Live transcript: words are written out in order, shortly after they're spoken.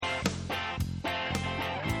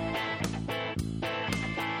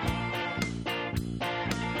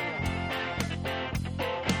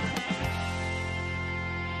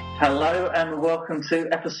Hello and welcome to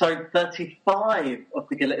episode 35 of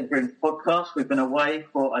the Gillett and Brims podcast. We've been away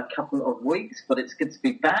for a couple of weeks, but it's good to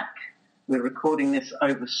be back. We're recording this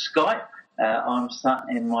over Skype. I'm sat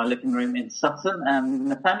in my living room in Sutton, and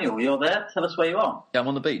Nathaniel, you're there. Tell us where you are. Yeah, I'm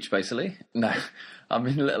on the beach, basically. No, I'm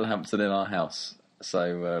in Littlehampton in our house.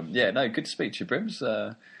 So, good to speak to you, Brims.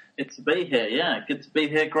 Good to be here, yeah. Good to be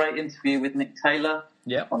here. Great interview with Nick Taylor.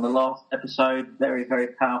 Yeah. On the last episode, very, very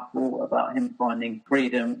powerful about him finding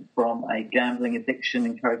freedom from a gambling addiction.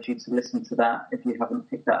 Encourage you to listen to that if you haven't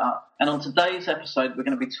picked that up. And on today's episode, we're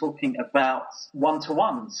going to be talking about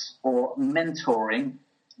one-to-ones or mentoring.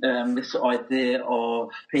 This idea of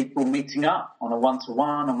people meeting up on a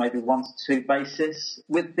one-to-one or maybe one-to-two basis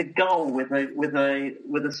with the goal, with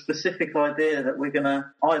a specific idea that we're going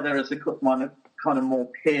to either as a kind of more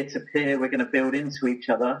peer-to-peer, we're going to build into each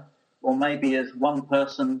other, or maybe as one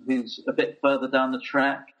person who's a bit further down the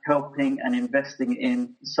track, helping and investing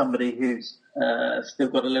in somebody who's still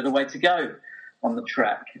got a little way to go on the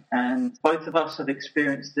track. And both of us have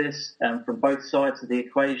experienced this from both sides of the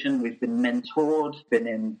equation. We've been mentored, been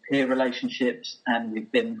in peer relationships, and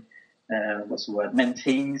we've been,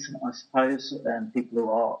 mentees, I suppose, people who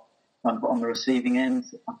are kind of on the receiving end.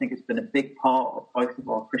 I think it's been a big part of both of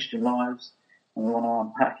our Christian lives, and we want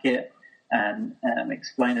to unpack it and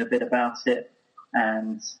explain a bit about it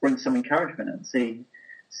and bring some encouragement and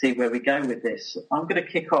see where we go with this. I'm going to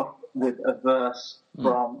kick off with a verse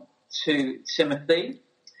from 2 Timothy.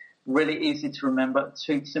 Really easy to remember,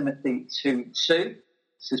 2 Timothy 2:2.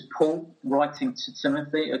 This is Paul writing to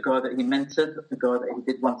Timothy, a guy that he mentored, a guy that he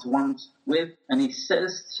did one-to-ones with, and he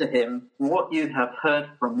says to him, "What you have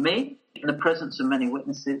heard from me in the presence of many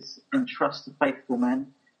witnesses, entrust to faithful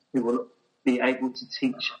men who will be able to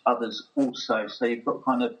teach others also." So you've got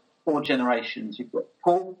kind of 4 generations. You've got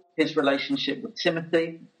Paul, his relationship with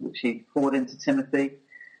Timothy, which he poured into Timothy.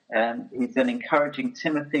 He's then encouraging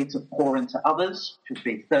Timothy to pour into others, which would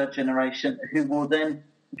be 3rd generation, who will then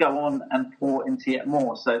go on and pour into yet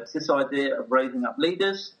more. So it's this idea of raising up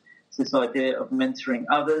leaders, it's this idea of mentoring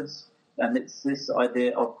others, and it's this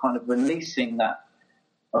idea of kind of releasing that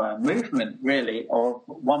movement, really, of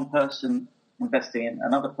one person investing in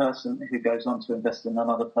another person who goes on to invest in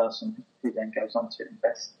another person who then goes on to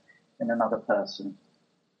invest in another person.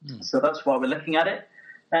 So that's why we're looking at it.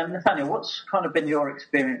 Nathaniel, what's kind of been your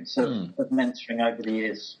experience of mentoring over the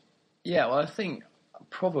years? Yeah, well, I think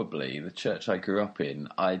probably the church I grew up in,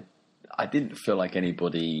 I didn't feel like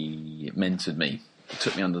anybody mentored me,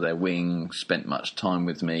 took me under their wing, spent much time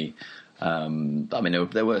with me.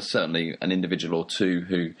 There were certainly an individual or two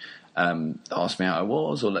who asked me how I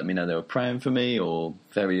was, or let me know they were praying for me, or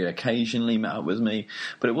very occasionally met up with me.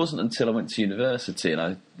 But it wasn't until I went to university and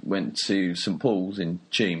I went to St Paul's in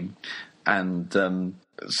Cheam, and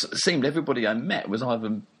it seemed everybody I met was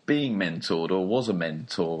either being mentored or was a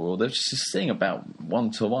mentor, or there's just this thing about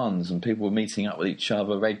one-to-ones, and people were meeting up with each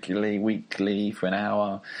other regularly, weekly, for an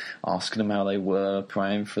hour, asking them how they were,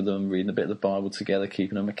 praying for them, reading a bit of the Bible together,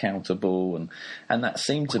 keeping them accountable, and that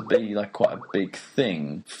seemed to be like quite a big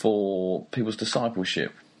thing for people's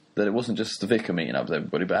discipleship, that it wasn't just the vicar meeting up with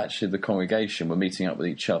everybody, but actually the congregation were meeting up with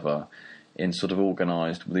each other in sort of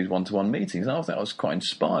organised with these one-to-one meetings. And I think I was quite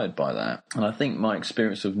inspired by that. And I think my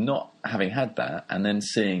experience of not having had that and then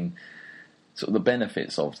seeing sort of the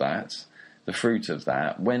benefits of that, the fruit of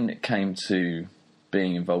that, when it came to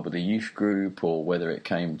being involved with a youth group, or whether it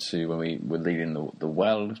came to when we were leading the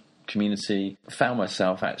well community, I found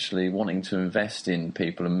myself actually wanting to invest in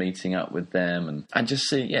people and meeting up with them and just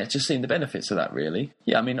seeing the benefits of that, really.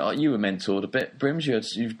 Yeah, I mean, you were mentored a bit, Brims.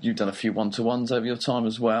 You've done a few one-to-ones over your time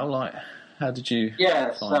as well. Like, how did you?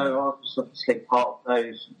 Yeah, so I was obviously part of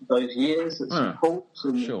those years at St Paul's,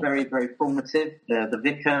 and very, very formative. The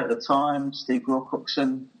vicar at the time, Steve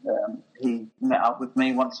Wilcoxon, he met up with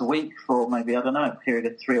me once a week for maybe, a period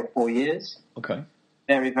of 3 or 4 years. Okay.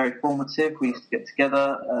 Very, very formative. We used to get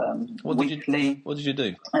together weekly. What did you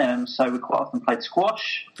do? So we quite often played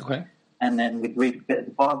squash. Okay. And then we'd read a bit of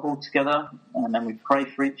the Bible together, and then we'd pray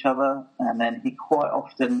for each other. And then he quite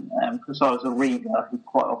often, because I was a reader, he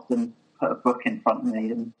quite often put a book in front of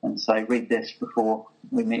me and say, read this before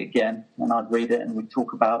we meet again. And I'd read it and we'd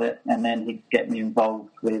talk about it. And then he'd get me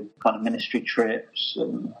involved with kind of ministry trips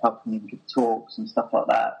and helping me give talks and stuff like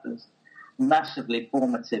that. It was massively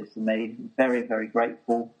formative for me. Very, very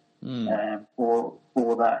grateful for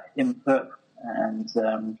that input.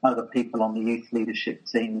 And other people on the youth leadership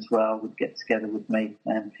team as well would get together with me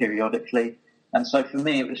periodically. And so for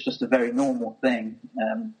me, it was just a very normal thing.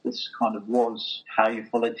 This kind of was how you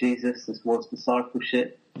follow Jesus. This was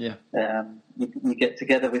discipleship. Yeah. You get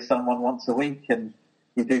together with someone once a week and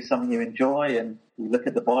you do something you enjoy, and you look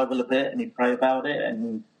at the Bible a bit, and you pray about it, and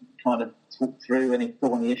you kind of talk through any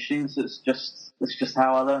thorny issues. It's just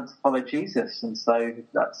how I learned to follow Jesus, and so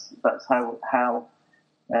that's how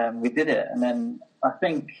we did it. And then I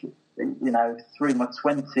think, through my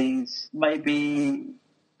 20s, maybe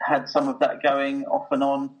had some of that going off and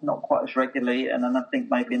on, not quite as regularly. And then I think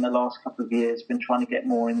maybe in the last couple of years, been trying to get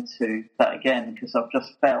more into that again, because I've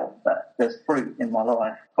just felt that there's fruit in my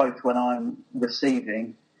life, both when I'm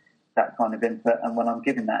receiving that kind of input and when I'm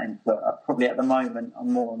giving that input. Probably at the moment,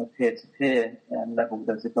 I'm more on a peer-to-peer level.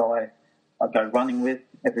 There's a guy I go running with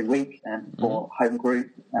every week and for home group,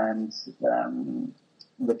 and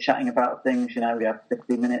we're chatting about things. We have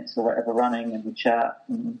 50 minutes or whatever running, and we chat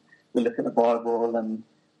and we look at the Bible, and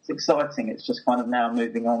it's exciting. It's just kind of now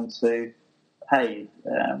moving on to, hey,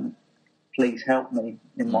 please help me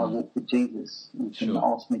in my walk with Jesus. You can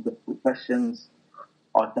ask me difficult questions.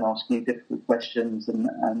 I can ask you difficult questions,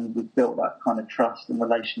 and we've built that kind of trust and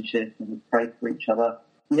relationship, and we pray for each other.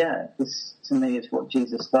 Yeah, this to me is what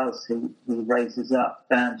Jesus does. He raises up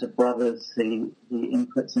bands of brothers. He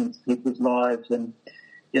inputs into people's lives, and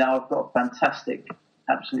I've got a fantastic,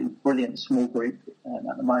 absolutely brilliant small group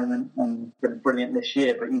at the moment, and been brilliant this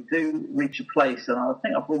year. But you do reach a place, and I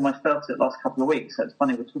think I've almost felt it the last couple of weeks. So it's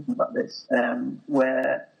funny we're talking about this,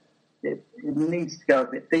 where it needs to go a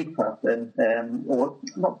bit deeper than, or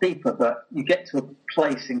not deeper, but you get to a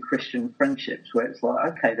place in Christian friendships where it's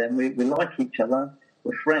like, okay, then we like each other,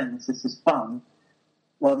 we're friends, this is fun.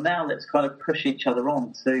 Well, now let's kind of push each other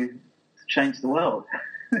on to change the world.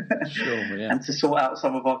 And to sort out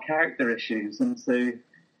some of our character issues, and to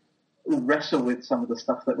wrestle with some of the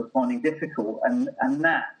stuff that we're finding difficult. And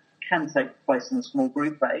that can take place in a small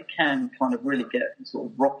group, but it can kind of really get sort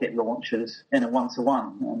of rocket launchers in a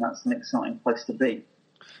one-to-one, and that's an exciting place to be.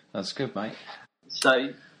 That's good, mate.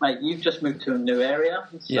 So, mate, you've just moved to a new area,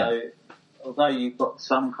 so although you've got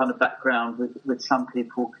some kind of background with some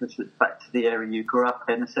people, because it's back to the area you grew up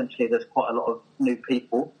in, essentially there's quite a lot of new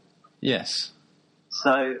people. Yes.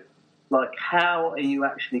 So, how are you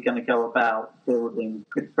actually going to go about building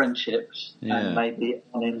good friendships and maybe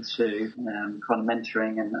on into kind of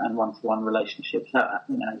mentoring and one-to-one relationships?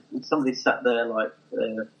 Somebody sat there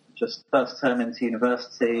just first term into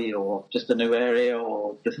university, or just a new area,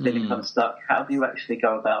 or just feeling kind of stuck. How do you actually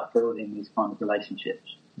go about building these kind of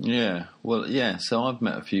relationships? Yeah, well, so I've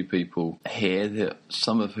met a few people here,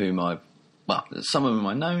 some of whom I know and some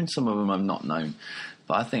of them I've not known.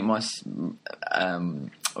 But I think my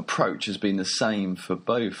approach has been the same for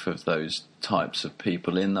both of those types of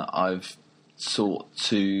people, in that I've sought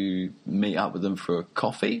to meet up with them for a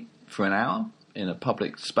coffee for an hour in a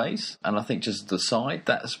public space. And I think just decide,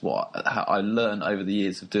 that's how I learned over the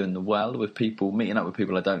years of doing the well with people, meeting up with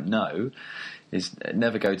people I don't know, is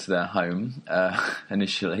never go to their home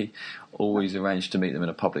initially, always arrange to meet them in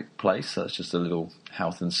a public place. That's just a little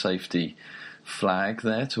health and safety flag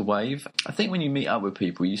there to wave. I think when you meet up with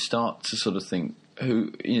people, you start to sort of think,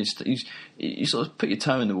 you sort of put your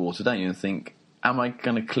toe in the water, don't you, and think, am I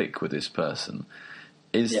going to click with this person?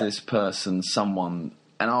 Is this person someone?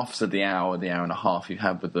 And after the hour and a half you've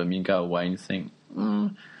had with them, you go away and you think,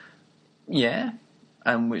 yeah.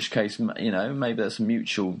 In which case, maybe that's a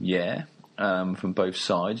mutual from both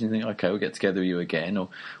sides. And you think, okay, we'll get together with you again. Or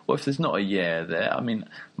if there's not a there, I mean,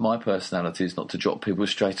 my personality is not to drop people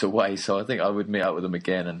straight away. So I think I would meet up with them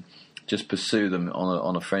again and just pursue them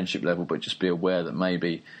on a friendship level, but just be aware that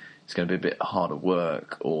maybe it's going to be a bit harder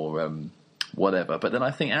work or whatever. But then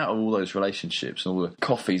I think out of all those relationships, all the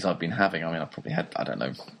coffees I've been having, I mean, I've probably had,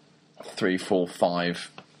 3, 4,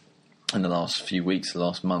 5 in the last few weeks, the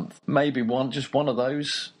last month. Maybe one of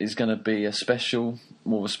those is going to be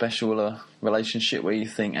more of a special relationship where you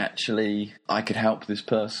think, actually, I could help this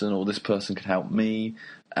person, or this person could help me,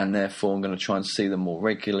 and therefore I'm going to try and see them more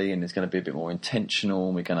regularly, and it's going to be a bit more intentional,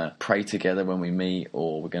 and we're going to pray together when we meet,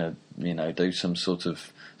 or we're going to, do some sort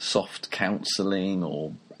of soft counselling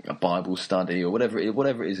or a Bible study, or whatever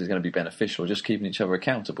it is going to be beneficial, just keeping each other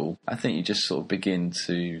accountable. I think you just sort of begin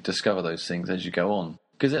to discover those things as you go on.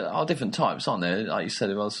 Because there are different types, aren't there? Like you said,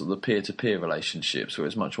 there are sort of the peer-to-peer relationships where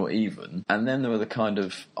it's much more even. And then there are the kind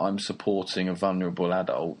of, I'm supporting a vulnerable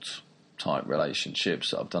adult type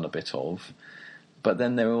relationships that I've done a bit of. But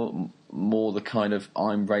then there are more the kind of,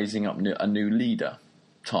 I'm raising up a new leader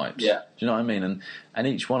types. Yeah. Do you know what I mean? And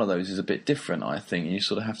each one of those is a bit different, I think. You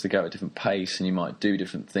sort of have to go at a different pace, and you might do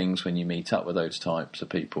different things when you meet up with those types of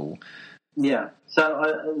people. Yeah.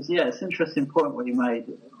 So, it's an interesting point what you made.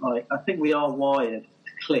 I think we are wired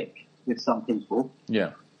to click with some people.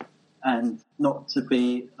 Yeah. and not to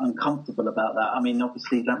be uncomfortable about that. I mean,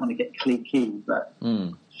 obviously you don't want to get cliquey, but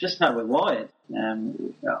it's just how we're wired.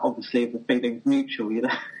 Obviously if the feeling's mutual, you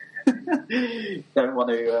don't want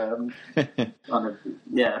to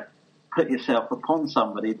put yourself upon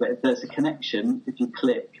somebody, but if there's a connection, if you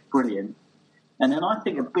click, brilliant. And then I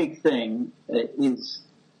think a big thing is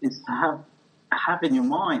to have in your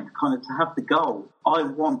mind, kind of to have the goal. I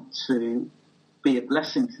want to be a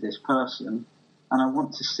blessing to this person, and I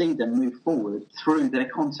want to see them move forward through their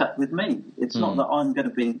contact with me. It's not that I'm going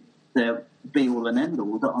to be their be-all and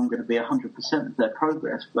end-all, that I'm going to be 100% of their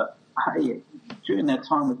progress, but hey, during their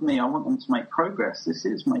time with me, I want them to make progress. This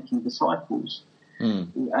is making disciples.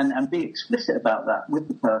 And be explicit about that with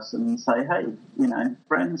the person and say, hey,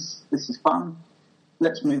 friends, this is fun.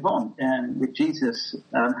 Let's move on. And with Jesus,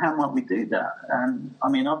 how might we do that? And I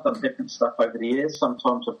mean, I've done different stuff over the years.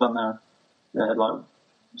 Sometimes I've done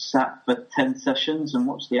sat for 10 sessions and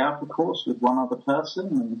watched the Alpha course with one other person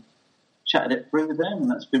and chatted it through with them,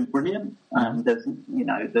 and that's been brilliant. There's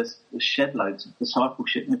shed loads of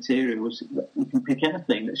discipleship materials. You can pick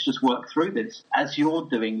anything. Let's just work through this. As you're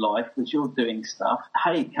doing life, as you're doing stuff,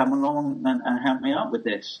 hey, come along and help me out with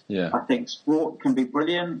this. Yeah. I think sport can be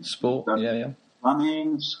brilliant. Sport,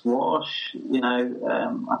 running, squash,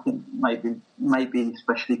 I think maybe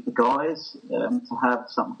especially for guys, to have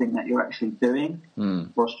something that you're actually doing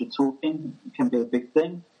whilst you're talking can be a big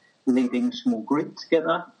thing. Leading a small group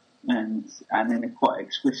together and in a quite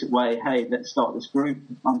explicit way, hey, let's start this group,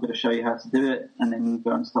 I'm going to show you how to do it, and then you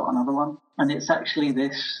go and start another one. And it's actually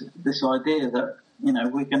this idea that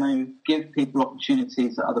we're going to give people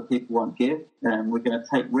opportunities that other people won't give. We're going to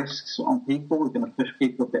take risks on people. We're going to push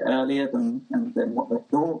people a bit earlier than what they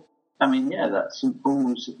thought. I mean, that St.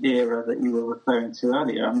 Paul's era that you were referring to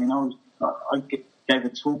earlier. I mean, I gave a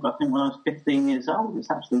talk, I think, when I was 15 years old. It's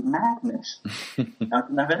absolute madness. I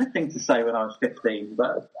didn't have anything to say when I was 15,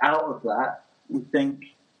 but out of that, you think,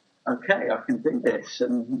 okay, I can do this,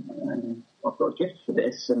 and I've got a gift for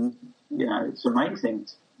this, and, it's amazing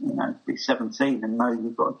to be 17 and know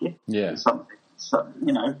you've got a gift for something. So,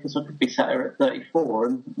 because I could be sat here at 34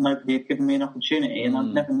 and nobody had given me an opportunity, and I've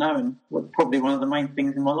never known what probably one of the main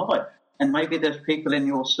things in my life. And maybe there's people in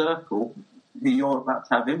your circle who you're about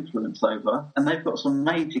to have influence over, and they've got some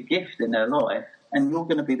major gift in their life, and you're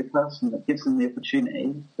going to be the person that gives them the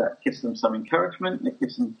opportunity, that gives them some encouragement, that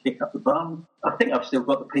gives them a kick up the bum. I think I've still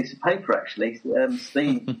got the piece of paper, actually.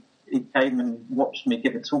 Steve, he came and watched me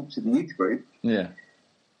give a talk to the youth group. Yeah.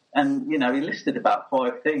 And, he listed about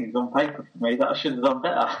 5 things on paper for me that I should have done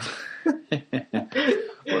better.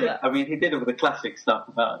 I mean, he did all the classic stuff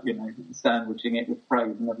about, sandwiching it with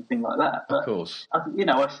praise and everything like that. But, of course.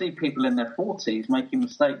 I see people in their 40s making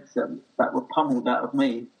mistakes that were pummeled out of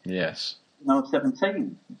me. Yes. When I was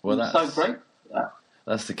 17. Well, that's so great for that.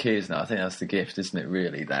 That's the key, isn't it? I think that's the gift, isn't it,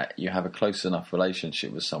 really, that you have a close enough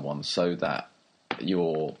relationship with someone so that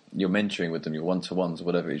you're mentoring with them, your one-to-ones,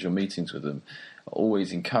 whatever it is, your meetings with them,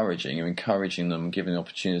 always encouraging them, giving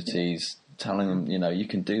opportunities, telling them, you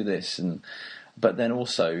can do this, but then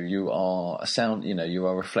also you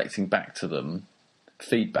are reflecting back to them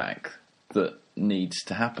feedback that needs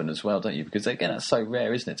to happen as well, don't you? Because again, that's so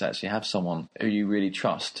rare, isn't it, to actually have someone who you really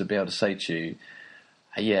trust to be able to say to you,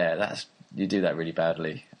 you do that really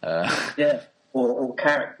badly. Or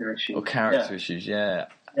character issues. Or character issues, yeah.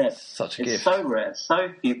 Such a gift. It's so rare. So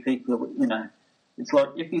few people, it's like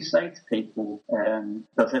if you say to people,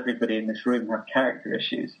 does everybody in this room have character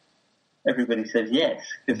issues? Everybody says yes,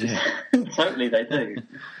 because totally they do.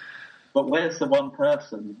 But where's the one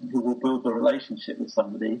person who will build a relationship with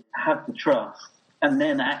somebody, have the trust, and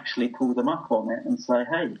then actually pull them up on it and say,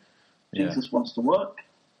 hey, Jesus wants to work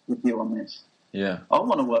with you on this. Yeah. I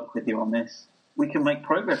want to work with you on this. We can make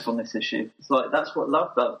progress on this issue. It's like that's what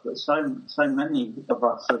love does. But so many of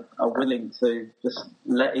us are willing to just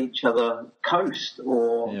let each other coast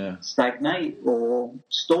or stagnate or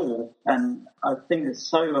stall. And I think it's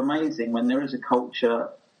so amazing when there is a culture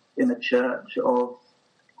in the church of,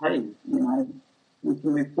 hey, we can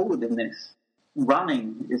move forward in this.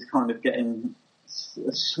 Running is kind of getting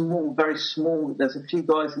very small. There's a few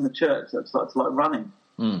guys in the church that start to like running.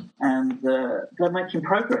 And they're making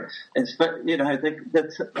progress.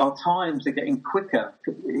 Our times are getting quicker,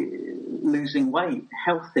 losing weight,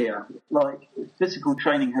 healthier. Like, physical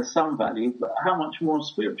training has some value, but how much more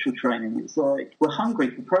spiritual training? It's like, we're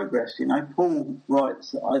hungry for progress, Paul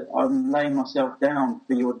writes, I'm laying myself down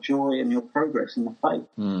for your joy and your progress in the faith.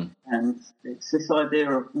 And it's this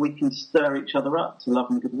idea of we can stir each other up to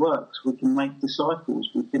love and good works. We can make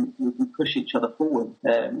disciples. We can push each other forward.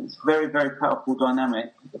 It's a very, very powerful dynamic.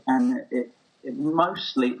 And it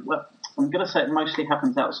mostly, I'm going to say it mostly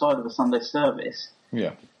happens outside of a Sunday service.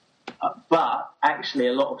 Yeah. But actually,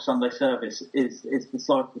 a lot of Sunday service is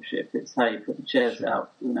discipleship. It's, hey, put the chairs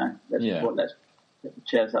out, let's put the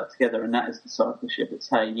chairs out together, and that is discipleship. It's,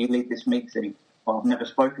 hey, you lead this meeting. Well, I've never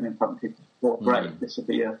spoken in front of people before. Great, this will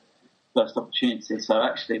be your first opportunity. So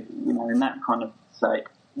actually, in that kind of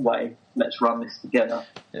way, let's run this together.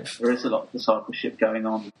 If there is a lot of discipleship going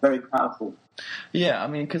on. Very powerful. Yeah, I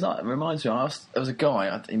mean, because it reminds me, there was a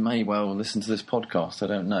guy, he may well listen to this podcast, I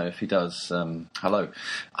don't know if he does. Hello.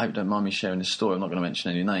 I hope you don't mind me sharing this story, I'm not going to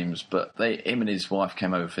mention any names, but him and his wife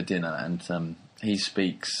came over for dinner, and he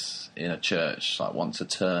speaks in a church like once a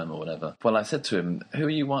term or whatever. Well, I said to him, who are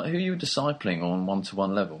you discipling on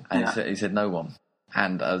one-to-one level? And he said no one.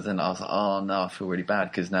 And then I was like, oh no, I feel really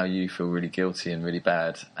bad, because now you feel really guilty and really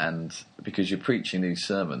bad, and because you're preaching these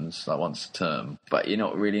sermons like once a term, but you're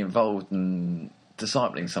not really involved in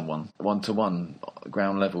discipling someone one-to-one,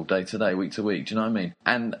 ground level, day to day, week to week. Do you know what I mean?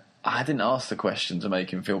 And I didn't ask the question to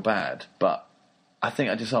make him feel bad, but I think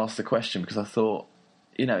I just asked the question because I thought,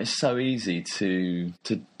 it's so easy to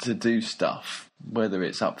do stuff, whether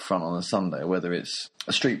it's up front on a Sunday or whether it's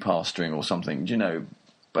a street pastoring or something,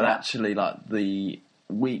 but actually, like, the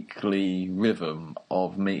weekly rhythm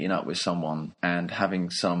of meeting up with someone and having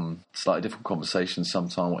some slightly difficult conversations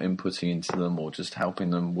sometime, or inputting into them, or just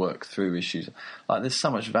helping them work through issues. Like, there's so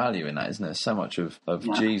much value in that, isn't there? So much of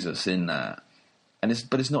Jesus in that.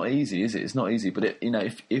 But it's not easy, is it? It's not easy. But,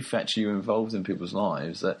 if actually you're involved in people's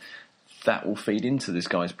lives, that will feed into this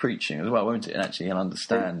guy's preaching as well, won't it? And actually he'll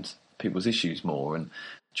understand people's issues more, and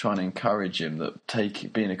trying to encourage him that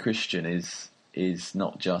being a Christian is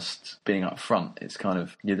not just being up front. It's kind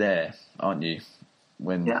of, you're there, aren't you?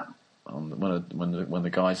 When that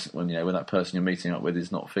person you're meeting up with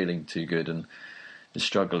is not feeling too good and is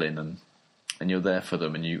struggling, and you're there for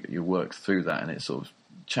them, and you work through that, and it sort of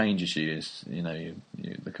changes you,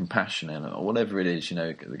 the compassion or whatever it is,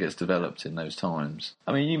 that gets developed in those times.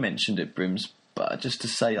 I mean, you mentioned it, Brims, but just to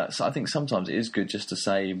say that, so I think sometimes it is good just to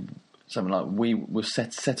say something like, we will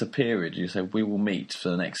set a period. You say, we will meet for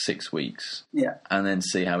the next 6 weeks, and then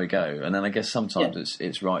see how we go. And then I guess sometimes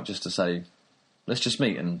it's right just to say, let's just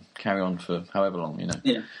meet and carry on for however long,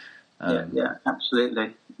 Yeah,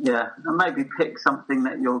 absolutely. Yeah, and maybe pick something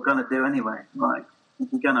that you're going to do anyway. Like, if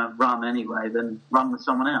you're going to run anyway, then run with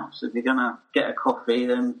someone else. If you're going to get a coffee,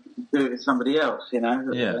 then do it with somebody else,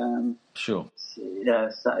 Yeah, sure. Yeah,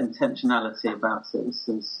 it's that intentionality about it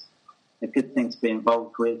is a good thing to be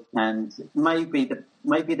involved with, and maybe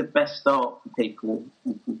the best start for people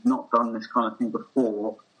who've not done this kind of thing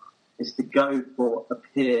before is to go for a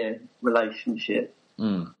peer relationship,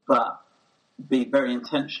 but be very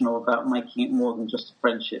intentional about making it more than just a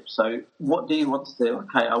friendship. So what do you want to do?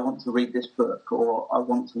 Okay, I want to read this book, or I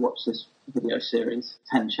want to watch this video series,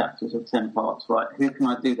 10 chapters or 10 parts, right? Who can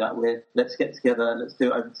I do that with? Let's get together, let's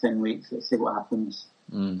do it over 10 weeks, let's see what happens.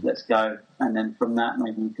 Let's go. And then from that,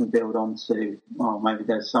 maybe you can build on to, maybe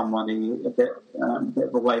there's somebody a bit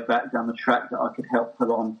of a way back down the track that I could help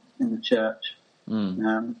pull on in the church.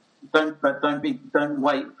 Don't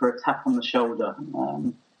wait for a tap on the shoulder.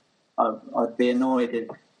 I'd be annoyed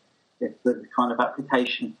if the kind of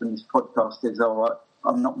application from this podcast is,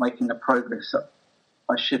 I'm not making the progress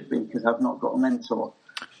I should be because I've not got a mentor.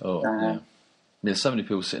 There's so many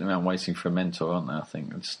people sitting around waiting for a mentor, aren't there? I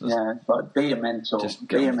think. But be a mentor.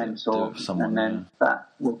 Be a mentor, and then that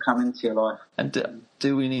will come into your life. And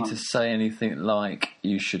do we need to say anything like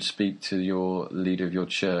you should speak to your leader of your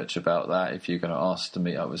church about that if you're going to ask to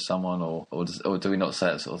meet up with someone, or do we not say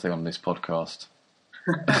that sort of thing on this podcast?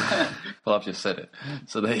 Well, I've just said it,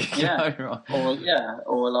 so there you go. Right.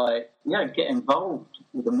 Or get involved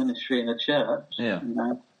with the ministry in a church.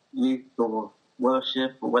 Youth or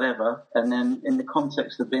worship or whatever, and then in the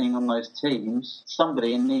context of being on those teams,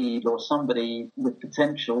 somebody in need or somebody with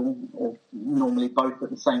potential, or normally both at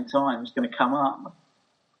the same time, is going to come up,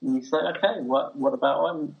 and you say, okay, what about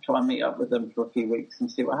I try and meet up with them for a few weeks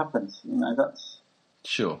and see what happens. That's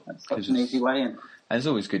such an easy way in. And it's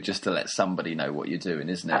always good just to let somebody know what you're doing,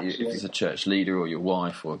 isn't it? Absolutely. If it's a church leader or your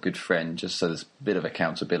wife or a good friend, just so there's a bit of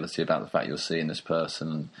accountability about the fact you're seeing this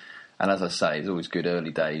person. And as I say, it's always good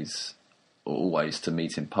early days, always, to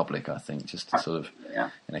meet in public, I think, just to sort of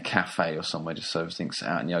in a cafe or somewhere, just so everything's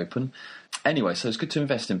out in the open. Anyway, so it's good to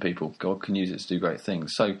invest in people. God can use it to do great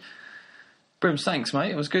things. So, Brims, thanks,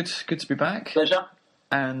 mate. It was good to be back. Pleasure.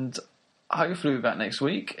 And hopefully we'll be back next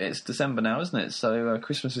week. It's December now, isn't it? So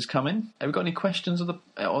Christmas is coming. Have we got any questions of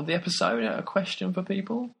the episode? A question for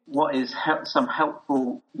people? What is some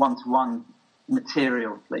helpful one-to-one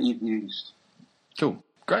material that you've used? Cool.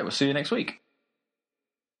 Great. We'll see you next week.